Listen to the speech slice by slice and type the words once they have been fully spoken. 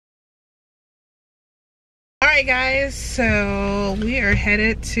Alright guys, so we are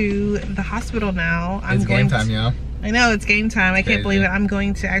headed to the hospital now. It's game time, y'all. I know, it's game time. I can't believe it. I'm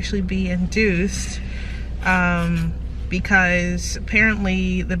going to actually be induced because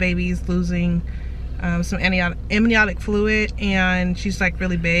apparently the baby's losing some amniotic fluid, and she's like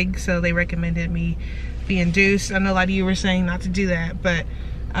really big, so they recommended me be induced. I know a lot of you were saying not to do that, but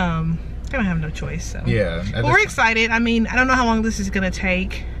I don't have no choice. So yeah, but we're excited. I mean, I don't know how long this is gonna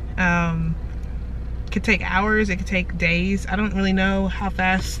take. It could take hours, it could take days. I don't really know how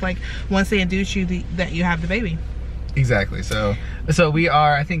fast, like once they induce you, that you have the baby. Exactly. So we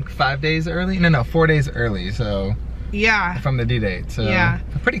are, I think 5 days early. No, 4 days early. So yeah, from the due date. So yeah,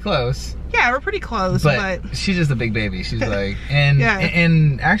 we're pretty close. Yeah, we're pretty close. But she's just a big baby. She's like, and yeah.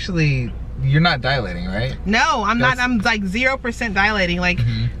 and actually, you're not dilating, right? No, I'm not. I'm like 0% dilating. Like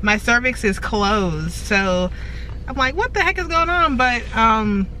my cervix is closed. So I'm like, what the heck is going on? But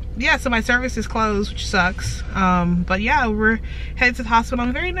yeah, so my cervix is closed, which sucks. But yeah, we're headed to the hospital.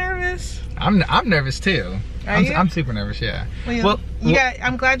 I'm very nervous. I'm nervous too. I'm super nervous. Yeah. Well,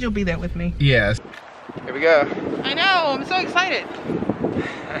 I'm glad you'll be there with me. Yes. Here we go. I know. I'm so excited.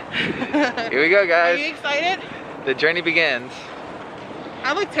 Here we go, guys. Are you excited? The journey begins.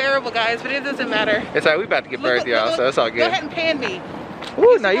 I look terrible, guys, but it doesn't matter. It's alright. We about to give birth, y'all, so it's all good. Go ahead and pan me.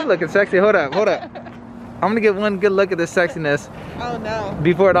 Ooh, now you looking sexy. Hold up. I'm gonna get one good look at this sexiness. Oh no.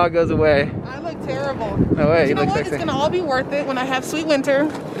 Before it all goes away. I look terrible. No way, you know look what? sexy. It's gonna all be worth it when I have sweet winter.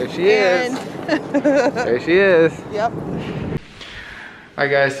 There she is. There she is. Yep.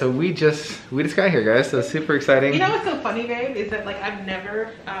 Alright guys, so we just got here, guys, so super exciting. You know what's so funny, babe, is that like I've never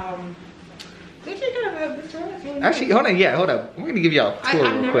actually, hold on, hold up. We're gonna give y'all a tour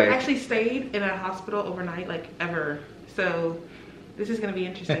I've real never quick. actually stayed in a hospital overnight, like ever. So this is gonna be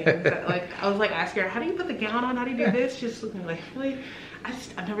interesting. Like I was like asking her, how do you put the gown on? How do you do this? She's looking like, really?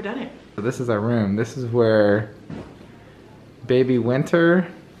 I've never done it. So this is our room. This is where baby Winter,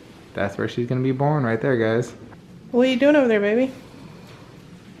 that's where she's gonna be born, right there, guys. What are you doing over there, baby?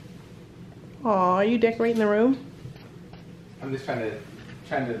 Aw, are you decorating the room? I'm just trying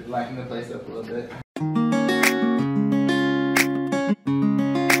to lighten the place up a little bit.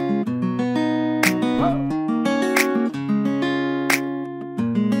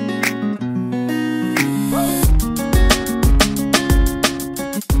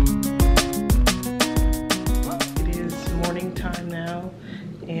 It is morning time now,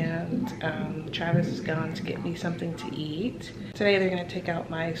 and Travis has gone to get me something to eat. Today they're going to take out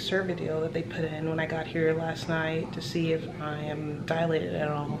my Cervidil that they put in when I got here last night to see if I am dilated at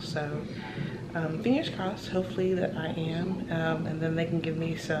all. So fingers crossed, hopefully that I am. And then they can give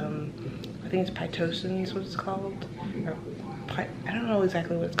me some, I think it's Pitocin is what it's called. Or, I don't know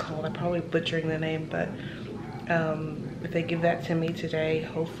exactly what it's called. I'm probably butchering the name, but if they give that to me today,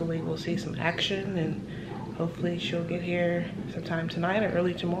 hopefully we'll see some action, and hopefully she'll get here sometime tonight or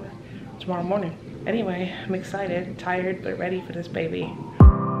early tomorrow morning. Anyway, I'm excited, tired, but ready for this baby.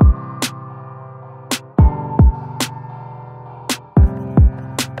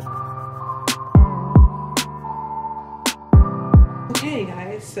 Okay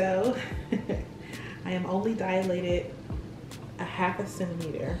guys, so I am only dilated a ½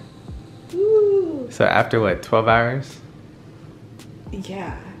 centimeter. Woo. So after what, 12 hours?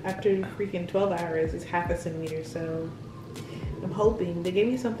 Yeah, after freaking 12 hours, it's ½ centimeter. So I'm hoping they gave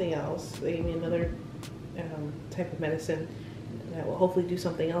me something else. They gave me another type of medicine that will hopefully do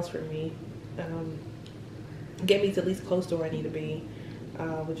something else for me. Get me to at least close to where I need to be,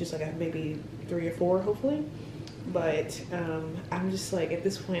 which is like maybe 3 or 4, hopefully. But I'm just like, at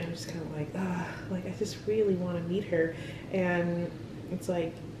this point, I'm just kind of like I just really want to meet her, and it's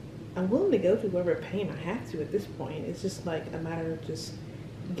like I'm willing to go through whatever pain I have to at this point. It's just like a matter of just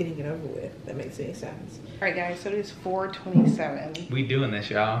getting it over with, if that makes any sense. All right, guys, so it is 4:27. We doing this,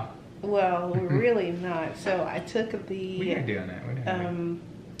 y'all. Well, we're really not. So I took the We're doing it.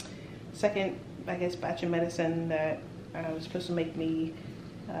 second, I guess, batch of medicine that was supposed to make me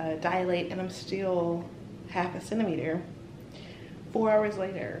dilate, and I'm still ½ centimeter 4 hours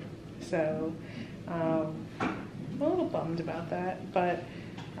later. So I'm a little bummed about that, but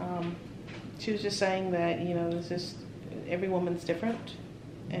she was just saying that, you know, it's just every woman's different,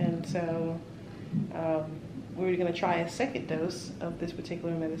 and so we were going to try a second dose of this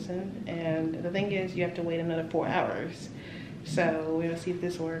particular medicine, and the thing is you have to wait another 4 hours, so we're going to see if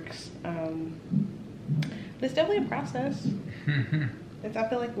this works. But it's definitely a process. I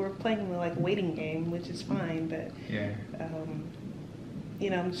feel like we're playing the like waiting game, which is fine, but yeah, you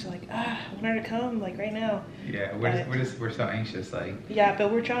know, I'm just like, I want her to come like right now. Yeah, we're so anxious, like. Yeah,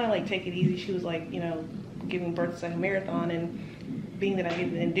 but we're trying to like take it easy. She was like, you know, giving birth is like a marathon, and being that I get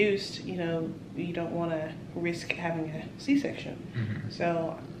it induced, you know, you don't want to risk having a C-section.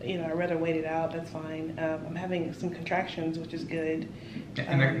 So, you know, I'd rather wait it out. That's fine. I'm having some contractions, which is good.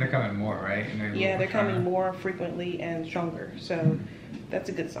 And they're coming more, right? And Yeah, they're coming more frequently and stronger. So that's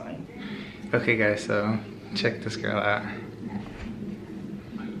a good sign. Okay, guys, so check this girl out.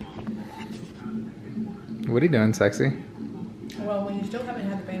 What are you doing, sexy? Well, when you still haven't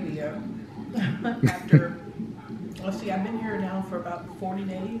had the baby yet, after, let's see, I've been here now for about 40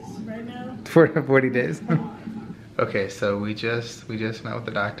 days right now. For 40 days? Okay, so we just met with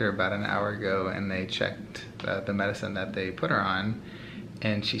the doctor about an hour ago, and they checked the medicine that they put her on,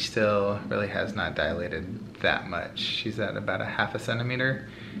 and she still really has not dilated that much. She's at about a 1/2 centimeter,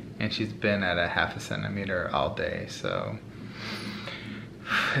 and she's been at a 1/2 centimeter all day, so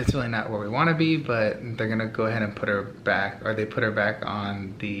it's really not where we want to be, but they're gonna go ahead and put her back, or they put her back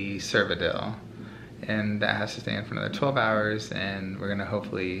on the Cervidil, and that has to stay in for another 12 hours, and we're gonna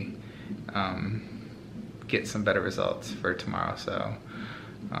hopefully get some better results for tomorrow. So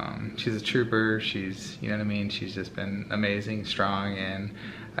she's a trooper. She's, you know what I mean, she's just been amazing, strong, and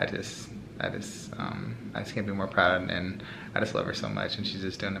I just can't be more proud, and I just love her so much, and she's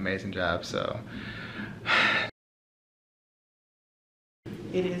just doing an amazing job. So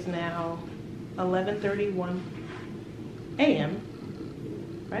It is now 11:31 a.m.,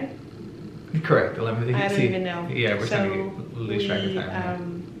 right? correct, 11. I don't even know. Yeah, we're trying So to lose track of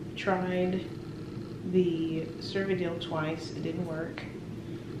time. we tried the Cervidil twice. It didn't work.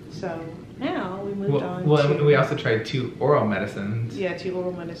 So now we moved on to... we also tried 2 oral medicines. Yeah, 2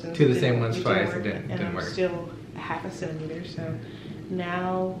 oral medicines. Two of the same ones It twice. work, It didn't I'm work. still 1/2 centimeter. So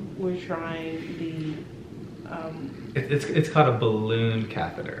now we're trying the... It's called a balloon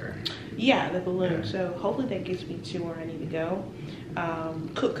catheter. Yeah, the balloon. Yeah. So hopefully that gets me to where I need to go.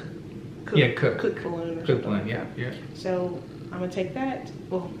 Cook balloon. Or Cook something balloon. like Yeah, that. yeah. So I'm gonna take that.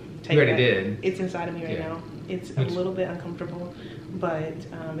 Well, take You already that. did. It's inside of me right Yeah. now. It's a little bit uncomfortable, but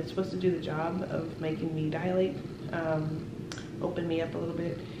it's supposed to do the job of making me dilate, open me up a little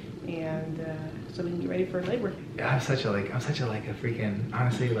bit, and so we can get ready for labor. Yeah, I'm such a freaking,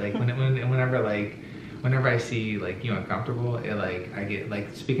 honestly, like whenever I see like you uncomfortable, it like I get like,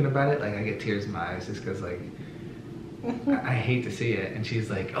 speaking about it, like I get tears in my eyes just because like I hate to see it. And she's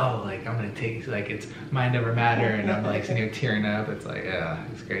like, oh, like I'm gonna take, like it's mind over matter, and I'm like sitting here tearing up. It's like, yeah,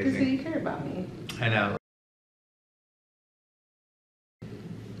 it's Because crazy. you care about me. I know.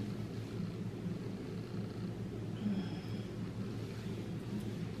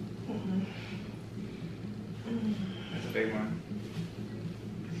 That's a big one.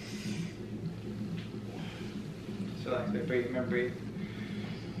 So like, breathe, remember, breathe.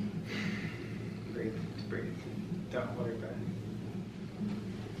 Breathe, just breathe. Don't hold your breath.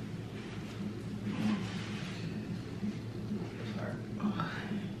 It's hard.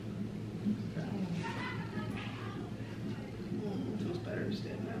 Feels better to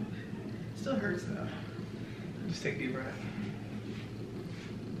stand up. Still hurts though. Just take a deep breath.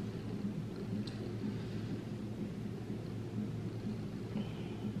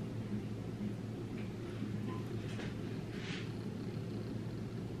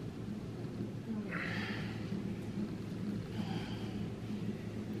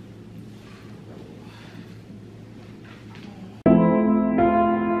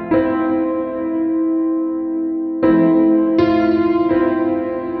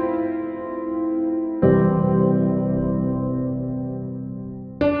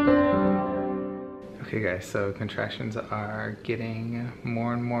 Okay guys, so contractions are getting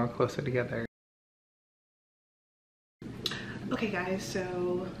more and more closer together. Okay guys,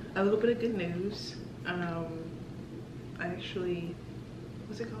 so a little bit of good news. I actually,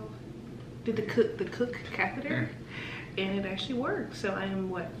 what's it called? Did the cook catheter, and it actually works. So I am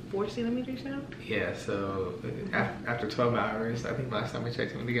what, 4 centimeters now? Yeah, so after 12 hours, I think last time we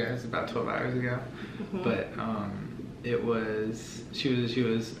checked in with you guys about 12 hours ago, but it was, she was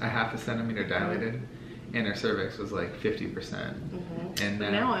a 1/2 centimeter dilated, and her cervix was like 50%. And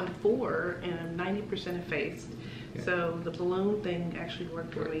now I'm 4 and I'm 90% effaced. Yeah. So the balloon thing actually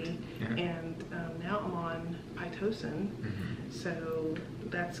worked for me, Yeah. and now I'm on Pitocin. So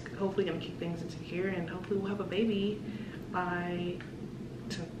that's hopefully gonna keep things into gear, and hopefully we'll have a baby by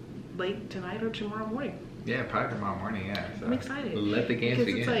late tonight or tomorrow morning. Yeah, probably tomorrow morning. Yeah, so I'm excited. Let the games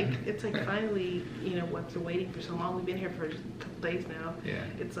because begin. it's like finally, you know, what's waiting for so long. We've been here for a couple days now. Yeah.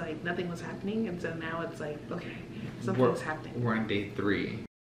 It's like nothing was happening, and so now it's like, okay, something's happening. We're on day 3.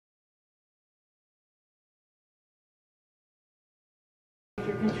 If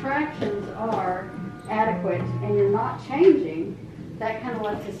your contractions are adequate and you're not changing, that kind of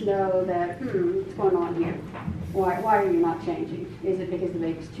lets us know that, what's going on here? Why are you not changing? Is it because the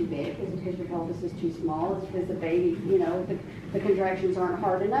baby's too big? Is it because your pelvis is too small? Is it because the baby, the contractions aren't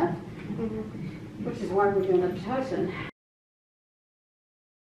hard enough? Which is why we're doing the Pitocin.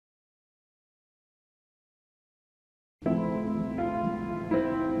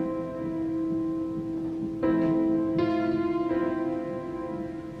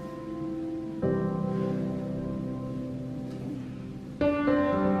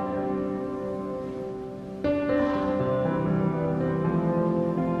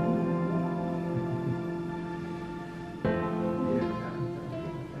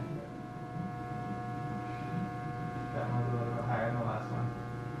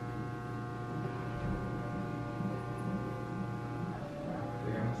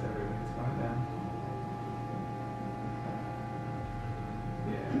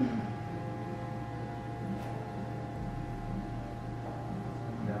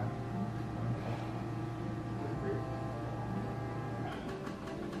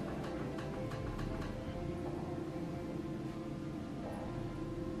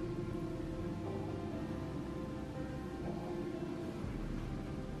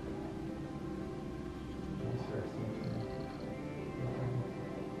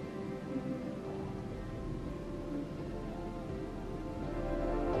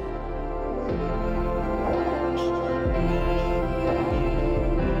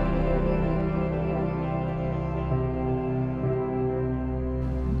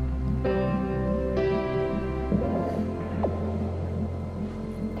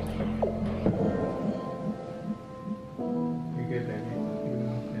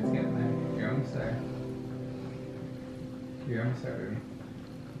 You're almost there, baby.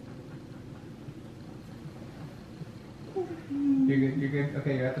 You're good, you're good.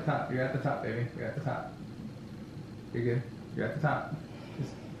 Okay, you're at the top. You're at the top, baby. You're at the top. You're good. You're at the top.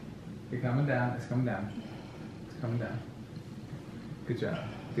 You're coming down. It's coming down. It's coming down. Good job.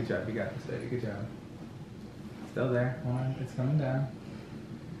 Good job. You got this, baby. Good job. Still there. One. It's coming down.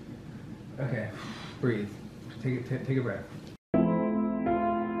 Okay. Breathe. Take a breath.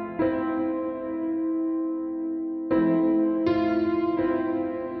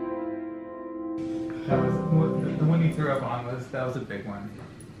 That was the one you threw up on that was a big one.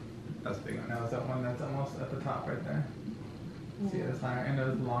 That was a big one. That was that one that's almost at the top right there. See it? It's higher and it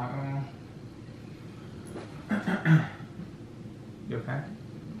was long. You okay?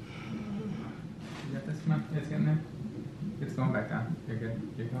 You got this? Come on. It's getting there. It's going back down. You're good.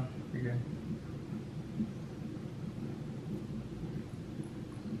 You're good. You're good.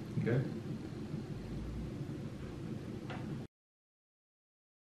 You good?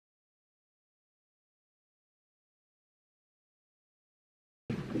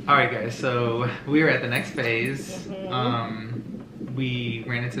 Alright guys, so we are at the next phase. We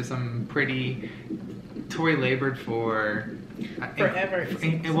ran into some pretty... Tori labored for... Forever.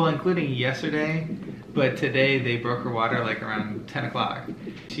 Well, including yesterday, but today they broke her water like around 10 o'clock.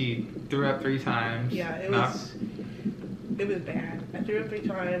 She threw up 3 times. Yeah, it was bad. I threw up 3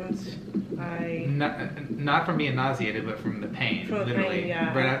 times. Not from being nauseated, but from the pain. From the literally, pain,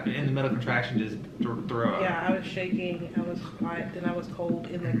 yeah. right in the middle of contraction, just throw up. Yeah, I was shaking. I was hot, then I was cold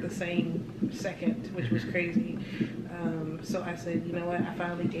in like the same second, which was crazy. So I said, you know what? I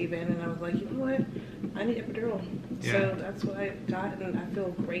finally gave in, and I was like, you know what? I need epidural. Yeah. So that's what I got, and I feel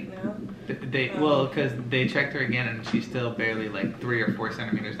great now. Well, because they checked her again, and she's still barely like 3 or 4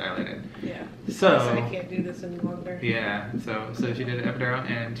 centimeters dilated. Yeah. So I can't do this any longer. Yeah. So she did an epidural,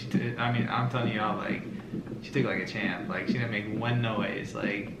 and she did, I mean, I'm telling y'all, like, she took like a champ. Like, she didn't make one noise.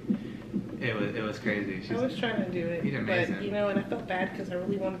 Like, it was crazy. I was trying to do it, you did amazing. but and I felt bad because I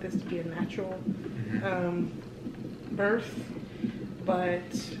really wanted this to be a natural birth, but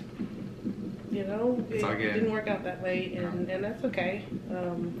it didn't work out that way, and that's okay.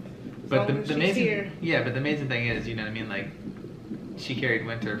 But the amazing, but the amazing thing is, you know what I mean, like, she carried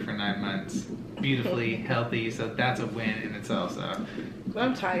Winter for 9 months, beautifully healthy, so that's a win in itself. So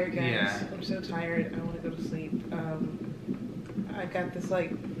I'm tired, guys. Yeah. I'm so tired. I want to go to sleep. I got this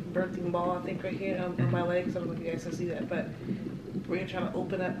like birthing ball, I think, right here on my legs. I don't know if you guys can see that, but we're gonna try to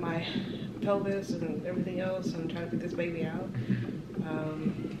open up my pelvis and everything else and try to get this baby out.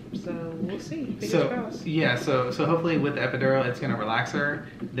 So we'll see. Fingers crossed. Yeah, so hopefully with the epidural, it's gonna relax her.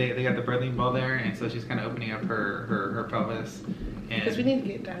 They got the birthing ball there, and so she's kind of opening up her pelvis. Because we need to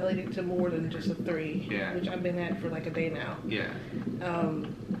get dilated to more than just a 3, yeah, which I've been at for like a day now. Yeah.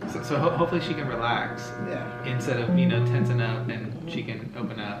 So hopefully she can relax. Yeah. Instead of tensing up, and she can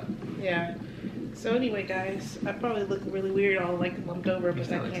open up. Yeah. So anyway, guys, I probably look really weird, all like lumped over,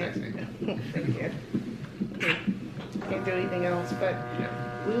 but I can't. Sexy. Thank you. can't do anything else. But Yeah.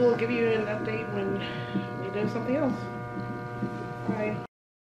 we will give you an update when we do something else. Bye.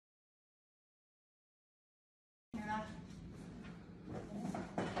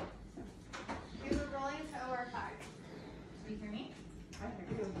 Okay, we're rolling to OR5. Do you hear me? I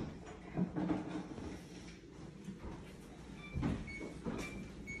hear you.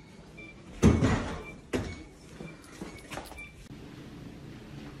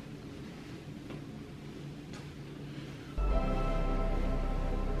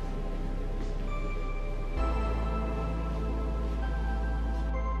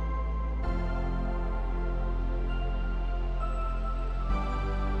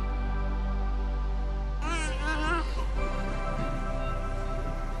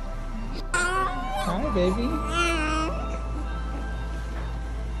 Hi, baby.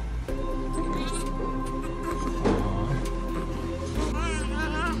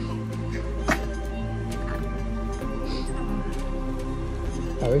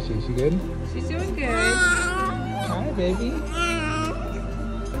 How is she? She good? She's doing good. Hi, baby.